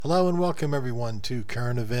Hello and welcome everyone to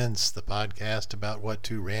Current Events, the podcast about what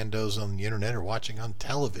two randos on the internet are watching on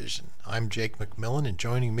television. I'm Jake McMillan, and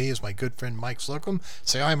joining me is my good friend Mike Slocum.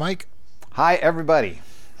 Say hi, Mike. Hi, everybody.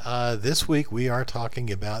 This week we are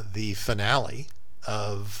talking about the finale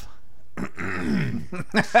of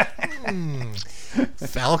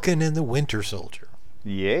Falcon and the Winter Soldier.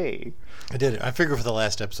 Yay. I did it. I figured for the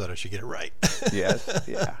last episode I should get it right. Yes,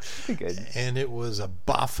 yeah. Pretty good. And it was a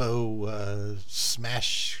boffo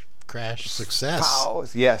smash crash success. Oh,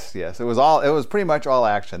 yes. It was pretty much all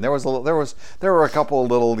action. There were a couple of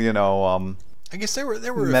little, I guess there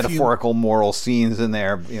were metaphorical moral scenes in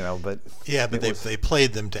there, but yeah, but they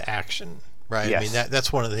played them to action, right? Yes. I mean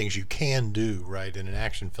that's one of the things you can do, right, in an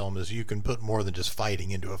action film is you can put more than just fighting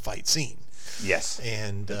into a fight scene. Yes.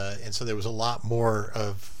 And so there's a lot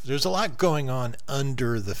going on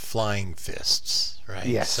under the flying fists, right?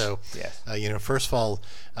 Yes. So, yes. First of all,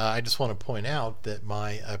 I just want to point out that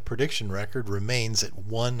my prediction record remains at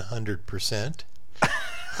 100%.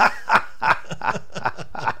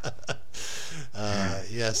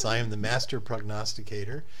 Yes, I am the master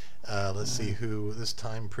prognosticator. Let's see who this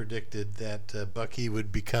time predicted that Bucky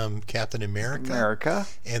would become Captain America.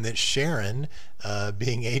 And that Sharon,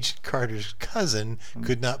 being Agent Carter's cousin,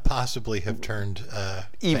 could not possibly have turned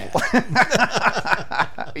evil.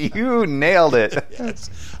 You nailed it. Yes.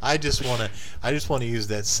 I just want to use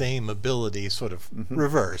that same ability sort of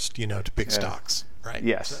reversed, to pick stocks, right?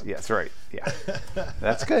 Yes, yes, right. Yeah.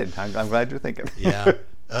 That's good. I'm glad you're thinking. Yeah.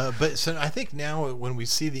 But so I think now when we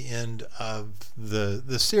see the end of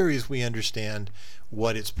the series, we understand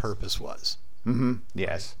what its purpose was. Mm-hmm.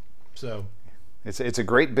 Yes. Right? So it's a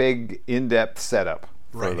great big in-depth setup.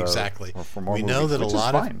 Right, exactly. For more we movies, know that a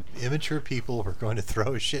lot of fine. immature people were going to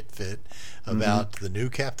throw a shit fit about the new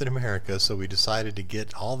Captain America, so we decided to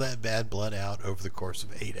get all that bad blood out over the course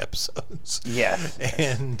of 8 episodes. Yes.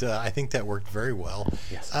 And I think that worked very well.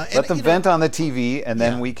 Yes. Let them vent on the TV, and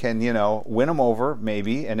then we can, win them over,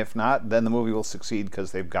 maybe, and if not, then the movie will succeed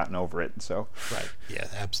because they've gotten over it. So. Right, yeah,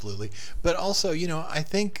 absolutely. But also, I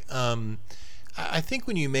think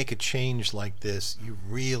when you make a change like this, you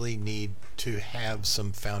really need to have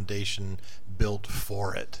some foundation built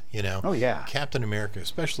for it, Oh, yeah. Captain America,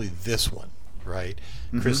 especially this one, right?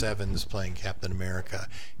 Chris Evans playing Captain America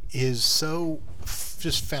is so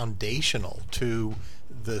just foundational to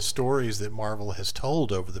the stories that Marvel has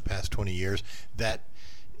told over the past 20 years that,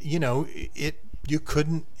 it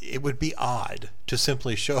would be odd to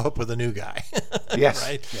simply show up with a new guy. Yes.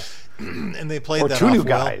 Right? Yeah. And they played that two off new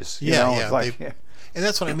well. guys. Yeah. And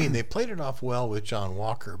that's what I mean. They played it off well with John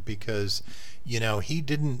Walker because, they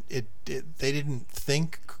didn't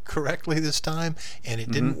think correctly this time, and it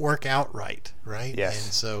didn't work out right? Yes.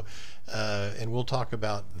 And so, and we'll talk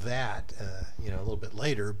about that, a little bit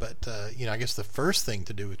later. But I guess the first thing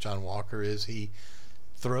to do with John Walker is he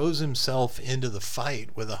throws himself into the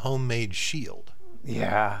fight with a homemade shield.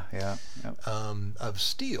 Yeah. Of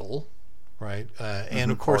steel. Right, and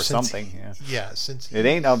of course, since it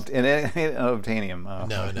ain't obtanium.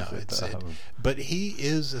 But he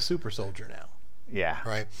is a super soldier now. Yeah.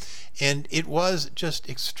 Right, and it was just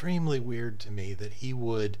extremely weird to me that he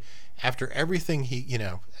would, after everything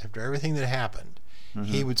that happened,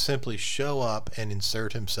 he would simply show up and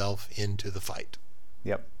insert himself into the fight.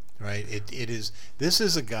 Yep. Right. This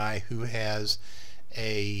is a guy who has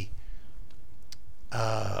a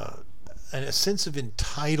sense of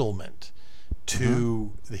entitlement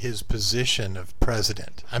to his position of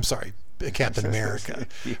president. I'm sorry, Captain America.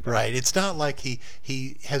 Yeah. Right. It's not like he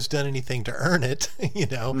has done anything to earn it,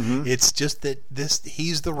 It's just that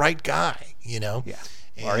he's the right guy, Yeah.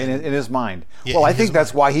 Or in his mind. Yeah, well, I think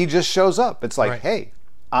that's why he just shows up. It's like, hey,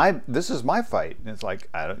 this is my fight. And it's like,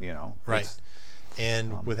 I don't, Right.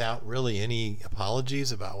 And without really any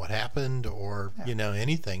apologies about what happened or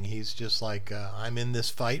anything, he's just like, I'm in this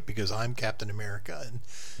fight because I'm Captain America, and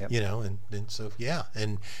and so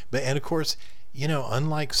and of course,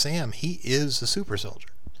 unlike Sam, he is a super soldier.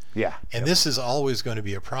 Yeah. And this is always going to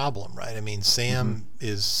be a problem, right? I mean, Sam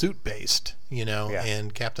is suit based,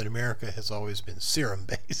 and Captain America has always been serum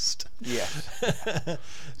based. Yeah.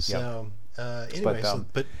 So anyway,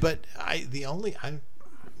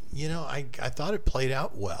 I thought it played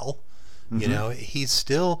out well. He's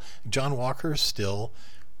still, John Walker still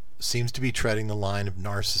seems to be treading the line of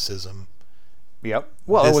narcissism. Yep.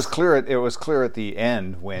 Well, it was clear. It was clear at the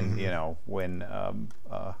end when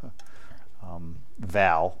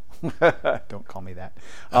Val, don't call me that.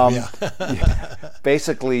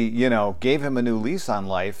 Basically, gave him a new lease on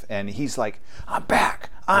life, and he's like, "I'm back.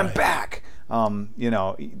 I'm back." you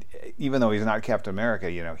know, even though he's not Captain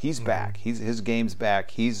America, you know, he's back. His game's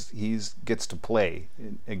back. He's gets to play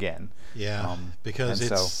again. Yeah, because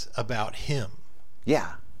it's about him.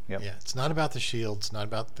 Yeah. Yep. Yeah, it's not about the shield. It's not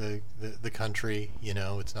about the country. You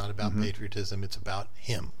know, it's not about patriotism. It's about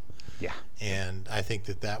him. Yeah. And I think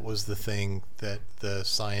that was the thing that the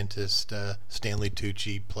scientist Stanley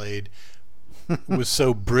Tucci played was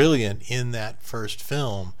so brilliant in that first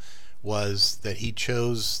film, was that he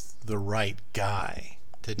chose the right guy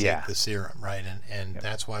to take the serum, right? And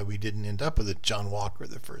that's why we didn't end up with a John Walker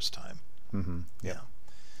the first time. Mm-hmm. Yeah.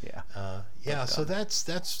 Yeah. So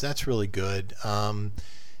that's really good. I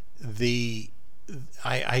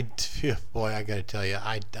got to tell you,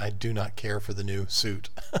 I do not care for the new suit.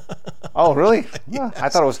 Oh, really? Yes. I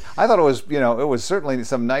thought it was, you know, it was certainly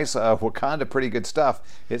some nice Wakanda, pretty good stuff.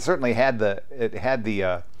 It certainly had the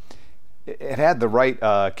right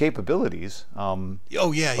capabilities.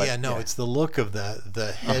 It's the look of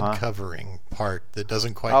the head covering part that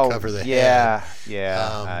doesn't quite cover the head.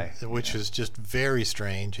 Which is just very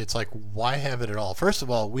strange. It's like, why have it at all? First of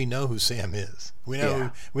all, we know who Sam is. We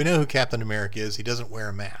know who Captain America is. He doesn't wear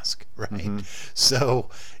a mask, right? So,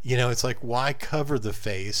 you know, it's like, why cover the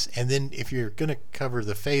face? And then if you're going to cover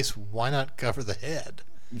the face, why not cover the head?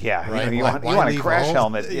 Yeah, right. You want a crash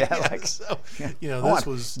helmet. Yeah, so, you know, this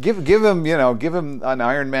was give him an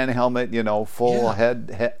Iron Man helmet, you know, full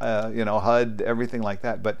head, you know, HUD, everything like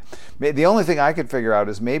that. But the only thing I could figure out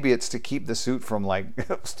is maybe it's to keep the suit from like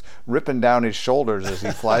ripping down his shoulders as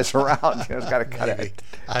he flies around. You know, it's got to cut it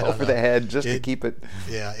over the head just to keep it.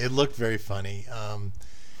 Yeah, it looked very funny.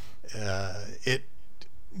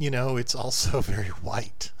 You know, it's also very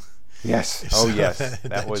white. Yes. Oh, yes.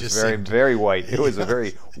 That was very, very white. It was a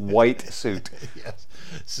very white suit. Yes.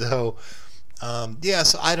 So,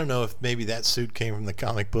 so I don't know if maybe that suit came from the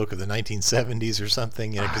comic book of the 1970s or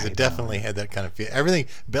something, you know, because it definitely had that kind of feel. Everything,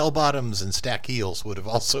 bell bottoms and stack heels would have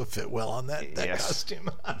also fit well on that costume.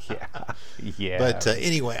 Yeah. But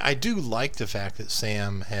anyway, I do like the fact that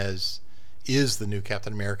Sam is the new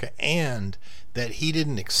Captain America, and that he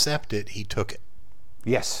didn't accept it; he took it.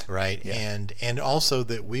 Yes. Right. Yeah. And also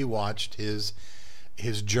that we watched his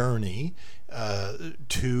journey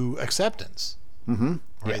to acceptance. Mm-hmm.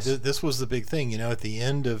 Right. Yes. This was the big thing. You know, at the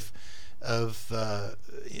end of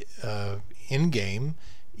Endgame,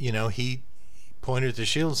 you know, he pointed at the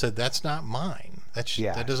shield and said, "That's not mine.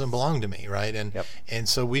 That doesn't belong to me." Right. And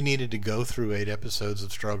so we needed to go through 8 episodes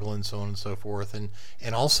of struggle and so on and so forth. And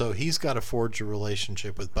also he's got to forge a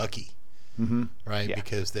relationship with Bucky. Mm-hmm. Right. Yeah.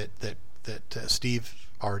 Because that Steve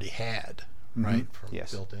already had, right, from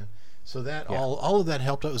built in. So that all of that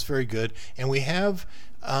helped. It was very good, and we have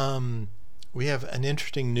an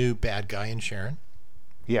interesting new bad guy in Sharon.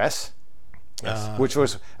 Yes. Which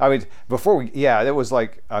was, I mean, before it was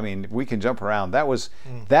like, I mean, we can jump around.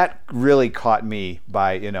 That really caught me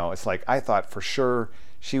by, you know, it's like I thought for sure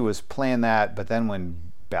she was playing that, but then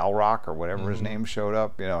when Balrock or whatever his name showed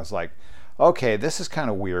up, you know, it's like, okay, this is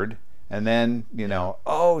kind of weird. And then, you know,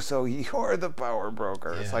 so you're the power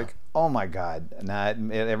broker. Yeah. It's like, oh my God,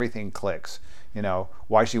 everything clicks. You know,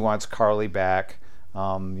 why she wants Carly back.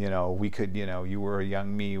 You know, we could, you know, you were a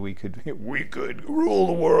young me. We could rule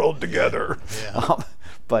the world together. Yeah.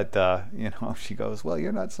 But you know, she goes, well,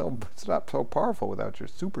 it's not so powerful without your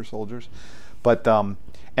super soldiers. But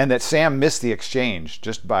and that Sam missed the exchange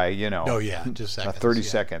just by, you know, just seconds, 30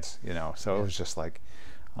 seconds. You know, so it was just like.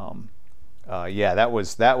 That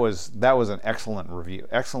was an excellent review,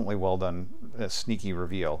 excellently well done, sneaky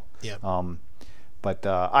reveal. Yeah. But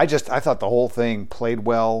I thought the whole thing played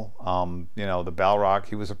well. You know, the Balrock,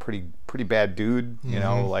 he was a pretty bad dude. You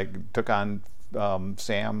know, like took on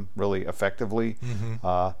Sam really effectively.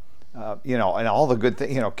 You know, and all the good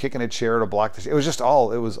things. You know, kicking a chair to block the. It was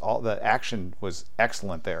all the action was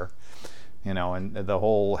excellent there. You know, and the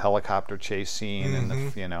whole helicopter chase scene and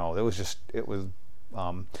it was.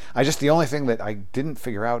 The only thing that I didn't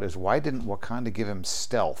figure out is why didn't Wakanda give him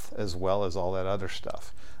stealth as well as all that other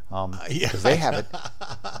stuff? Because they have it.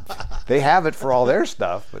 They have it for all their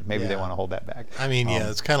stuff, but maybe they want to hold that back. I mean,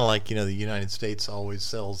 it's kind of like, you know, the United States always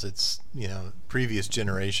sells its, you know, previous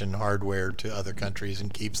generation hardware to other countries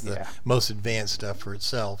and keeps the most advanced stuff for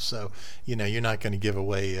itself. So, you know, you're not going to give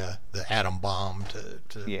away the atom bomb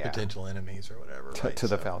to potential enemies or whatever. To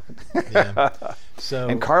the Falcon. So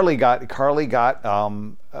and Carly got her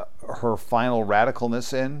final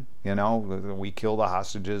radicalness in. You know, we kill the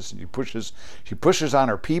hostages. She pushes on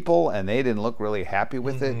her people, and they didn't look really happy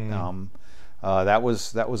with it. That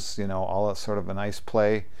was you know, all sort of a nice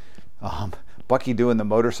play. Bucky doing the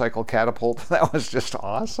motorcycle catapult, that was just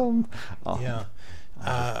awesome.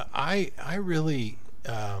 I really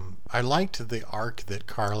I liked the arc that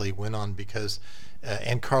Carly went on because,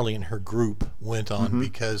 and Carly and her group went on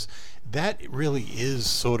because that really is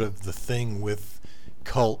sort of the thing with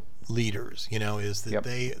cult leaders, is that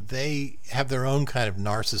they have their own kind of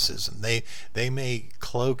narcissism. They may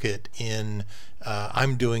cloak it in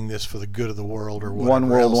I'm doing this for the good of the world or whatever. One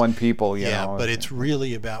world, else. one people. But it's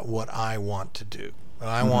really about what I want to do.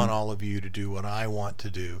 I want all of you to do what I want to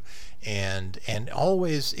do, and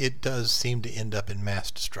always it does seem to end up in mass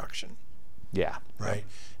destruction. Yeah. Right.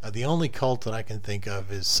 The only cult that I can think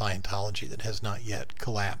of is Scientology that has not yet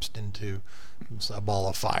collapsed into a ball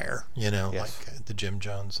of fire. Like the Jim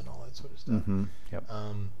Jones and all that sort of stuff. Mm-hmm. Yep.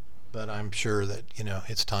 But I'm sure that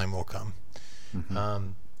its time will come.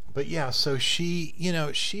 But yeah, so she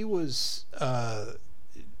was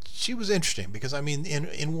interesting because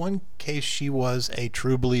in one case she was a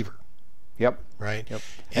true believer. Yep. Right. Yep.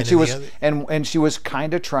 And she was and she was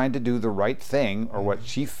kind of trying to do the right thing, or what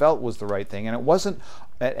she felt was the right thing, and it wasn't,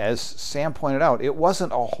 as Sam pointed out, it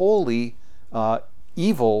wasn't a wholly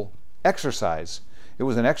evil exercise. It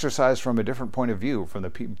was an exercise from a different point of view, from the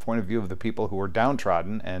point of view of the people who were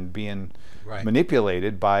downtrodden and being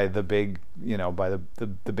manipulated by the big, by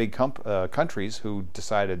the big countries who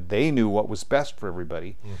decided they knew what was best for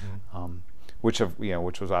everybody, which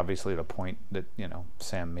was obviously the point that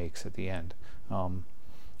Sam makes at the end,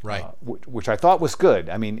 which I thought was good.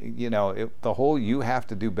 I mean, the whole "you have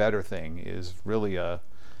to do better" thing is really a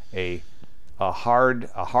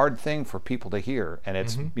hard thing for people to hear, and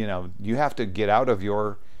it's you have to get out of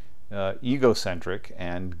your egocentric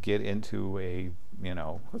and get into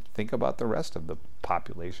think about the rest of the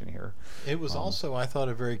population here. It was also, I thought,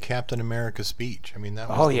 a very Captain America speech. I mean, that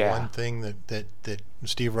was the one thing that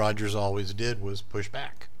Steve Rogers always did was push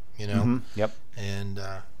back. Yep. And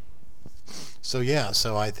so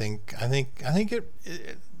I think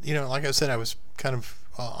it like I said, I was kind of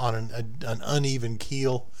on an uneven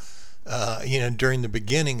keel. During the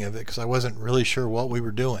beginning of it, because I wasn't really sure what we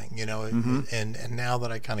were doing, and now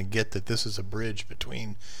that I kind of get that this is a bridge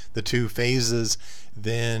between the two phases,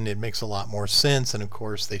 then it makes a lot more sense. And of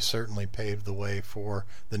course, they certainly paved the way for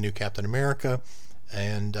the new Captain America,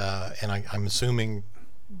 and I'm assuming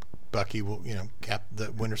Bucky will,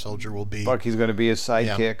 the Winter Soldier will be. Bucky's going to be his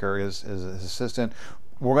sidekick or his assistant.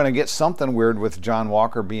 We're going to get something weird with John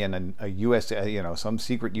Walker being a U.S., some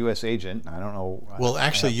secret U.S. agent. I don't know. Well,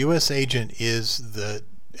 actually, U.S. agent is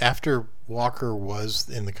after Walker was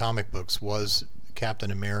in the comic books was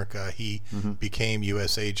Captain America, he became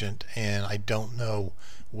U.S. agent, and I don't know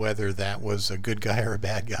whether that was a good guy or a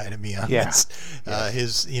bad guy, to be honest.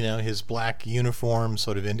 His black uniform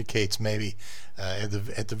sort of indicates maybe at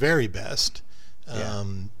the very best,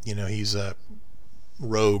 he's a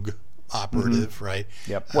rogue operative, right?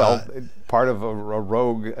 Yep. Well, part of a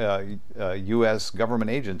rogue U.S.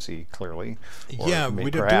 government agency, clearly. Do we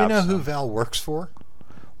know who Val works for?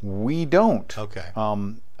 We don't. Okay.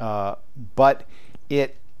 But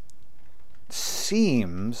it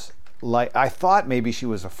seems like, I thought maybe she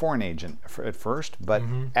was a foreign agent at first, but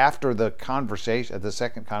after the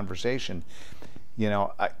second conversation,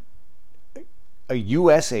 a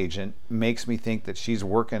U.S. agent makes me think that she's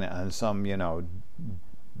working on some,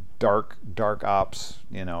 dark ops,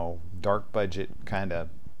 dark budget kind of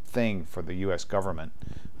thing for the U.S. government.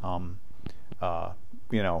 Not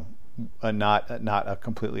a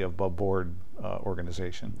completely above board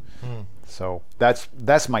organization. So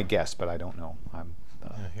that's my guess, but I don't know.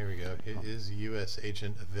 Here we go. Is U.S.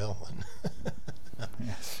 agent a villain?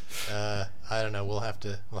 Yes. I don't know. We'll have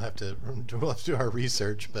to do our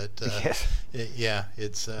research, but yes.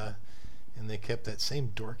 It's and they kept that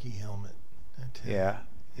same dorky helmet. Yeah.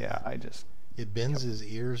 It bends his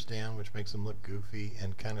ears down, which makes him look goofy,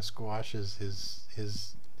 and kind of squashes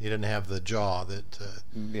his. He doesn't have the jaw that.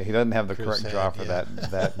 He doesn't have the Chris correct jaw for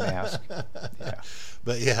that mask. Yeah.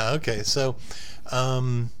 But okay. So.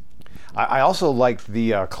 I also liked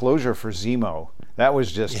the closure for Zemo. That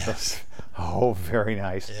was just very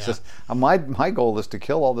nice. Yeah. Just my goal is to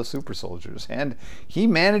kill all the super soldiers, and he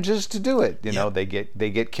manages to do it. They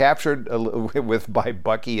get captured by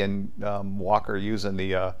Bucky and Walker using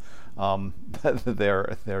the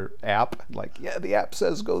their app. Like, the app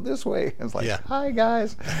says go this way. It's like, hi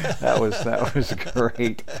guys. That was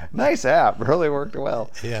great. Nice app. Really worked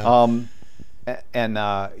well. Yeah. And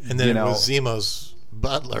then it was Zemo's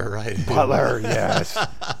Butler, right? Butler, yes.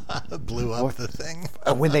 Blew up the thing.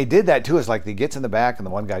 When they did that too, it's like he gets in the back and the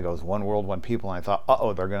one guy goes, "One world, one people," and I thought,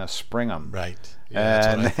 they're going to spring him. Right. Yeah,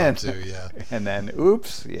 that's what I thought too, yeah. And then,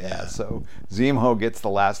 oops, so Zemo gets the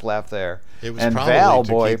last laugh there. It was and probably Val,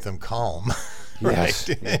 to keep them calm. Right? Yes.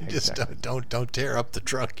 Yeah, just exactly. don't tear up the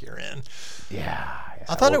truck you're in. Yeah.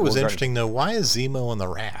 I thought it was interesting, though. Why is Zemo on the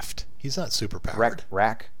raft? He's not superpowered.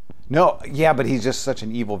 Rack? No, yeah, but he's just such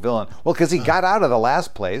an evil villain. Well, because he got out of the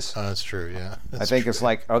last place. Oh, that's true, yeah. I think it's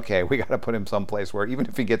like, okay, we got to put him someplace where even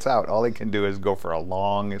if he gets out, all he can do is go for a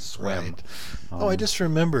long swim. Right. I just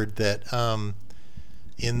remembered that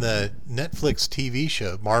in the Netflix TV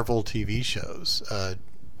show, Marvel TV shows,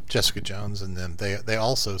 Jessica Jones and them, they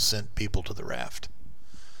also sent people to the raft.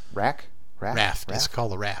 Raft? It's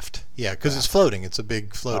called the raft. Yeah, because it's floating. It's a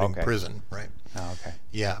big floating prison, right? Oh, okay.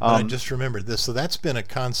 Yeah, but I just remembered this. So that's been a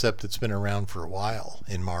concept that's been around for a while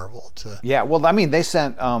in Marvel. Yeah, well, I mean, they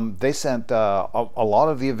sent a lot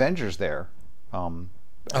of the Avengers there. Right.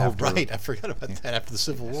 I forgot about that after the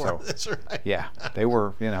Civil War. So, that's right. Yeah, they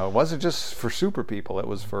were. It wasn't just for super people. It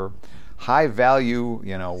was for high value.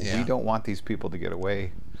 We don't want these people to get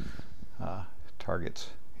away. Targets.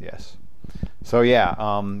 Yes. So yeah,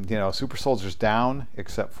 super soldiers down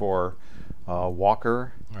except for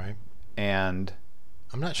Walker. Right. And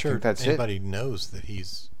I'm not sure if anybody knows that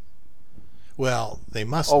he's. Well, they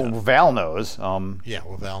must. Oh, Val knows. Yeah,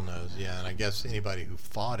 well, Val knows. Yeah, and I guess anybody who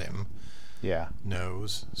fought him. Yeah.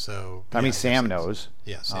 Knows. So. I mean, Sam knows.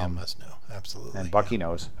 Yeah, Sam must know. Absolutely. And Bucky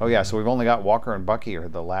knows. Oh yeah, so we've only got Walker and Bucky are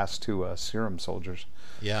the last two serum soldiers.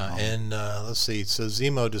 Yeah, and let's see. So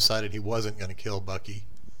Zemo decided he wasn't going to kill Bucky.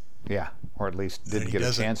 Yeah, or at least didn't get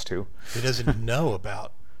a chance to. He doesn't know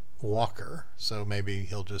about Walker, so maybe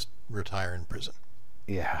he'll just retire in prison.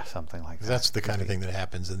 Yeah, something like that. That's the kind of thing that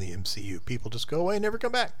happens in the MCU. People just go away and never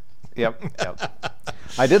come back. Yep.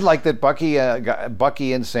 I did like that Bucky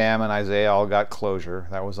and Sam and Isaiah all got closure.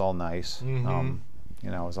 That was all nice. Mm-hmm.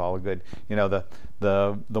 It was all good.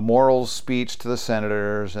 The moral speech to the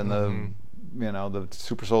senators and the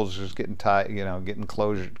super soldiers getting getting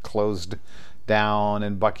closed down,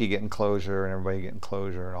 and Bucky getting closure, and everybody getting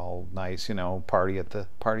closure, and all nice. Party at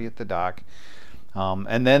the dock,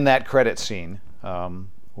 and then that credit scene,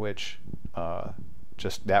 which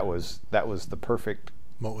just that was the perfect.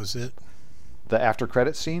 What was it? The after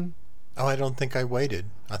credit scene. Oh, I don't think I waited.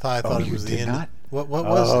 I thought it was the end. Not? What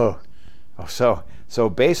was it? Oh, so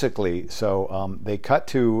basically, they cut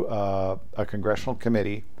to a congressional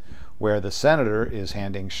committee where the senator is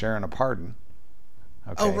handing Sharon a pardon.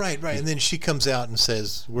 Okay. Oh, right. And then she comes out and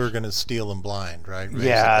says, "We're going to steal them blind," right?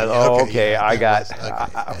 Yeah. Okay.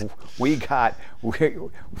 We don't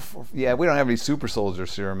have any super soldier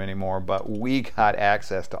serum anymore, but we got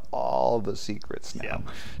access to all the secrets now.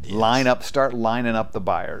 Yeah. Yes. Start lining up the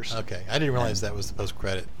buyers. Okay. I didn't realize that was the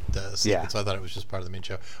post-credit sequence. I thought it was just part of the main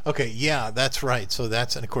show. Okay. Yeah, that's right. So and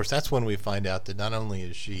of course, that's when we find out that not only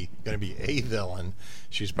is she going to be a villain,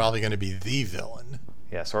 she's probably going to be the villain.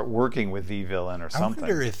 Yeah, start working with the villain or something. I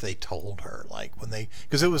wonder if they told her,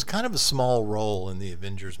 because it was kind of a small role in the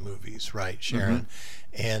Avengers movies, right, Sharon?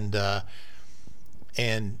 Mm-hmm.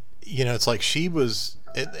 And it's like she was,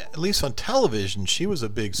 at least on television, she was a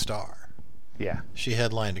big star. Yeah. She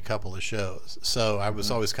headlined a couple of shows. So I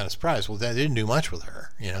was always kind of surprised. Well, they didn't do much with her,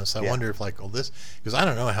 so I wonder if this, because I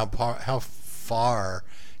don't know how far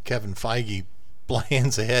Kevin Feige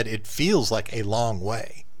plans ahead. It feels like a long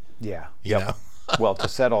way. Yeah. You know? Well, to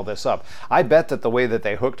set all this up, I bet that the way that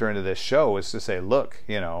they hooked her into this show is to say, look,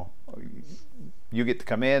 you get to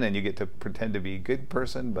come in and you get to pretend to be a good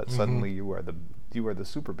person, but suddenly you are the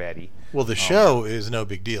super baddie. Well, the show is no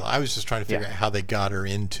big deal. I was just trying to figure out how they got her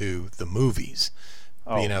into the movies,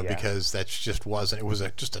 because that just wasn't. It was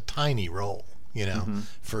just a tiny role,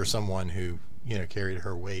 for someone who carried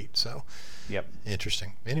her weight. So,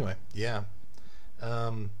 interesting. Anyway, yeah.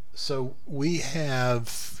 So we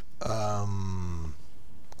have.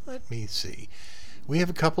 Let me see. We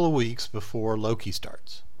have a couple of weeks before Loki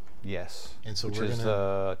starts. Yes. And so which is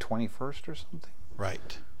the 21st or something.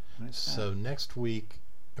 Right. So next week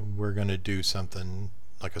we're going to do something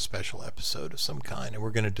like a special episode of some kind, and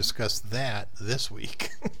we're going to discuss that this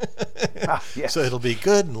week. Yes. So it'll be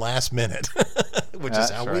good and last minute, which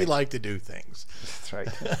is how we like to do things. That's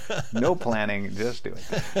right. No planning, just do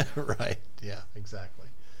it. Right. Yeah, exactly.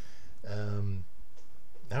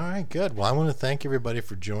 All right, good. Well, I want to thank everybody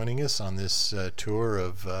for joining us on this tour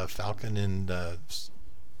of Falcon and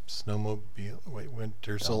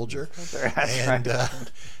Winter Soldier. And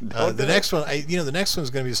the next one, the next one's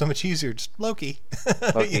going to be so much easier. Just Loki.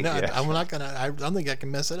 Loki I'm not gonna. I don't think I can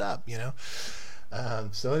mess it up.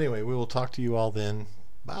 So anyway, we will talk to you all then.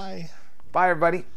 Bye. Bye, everybody.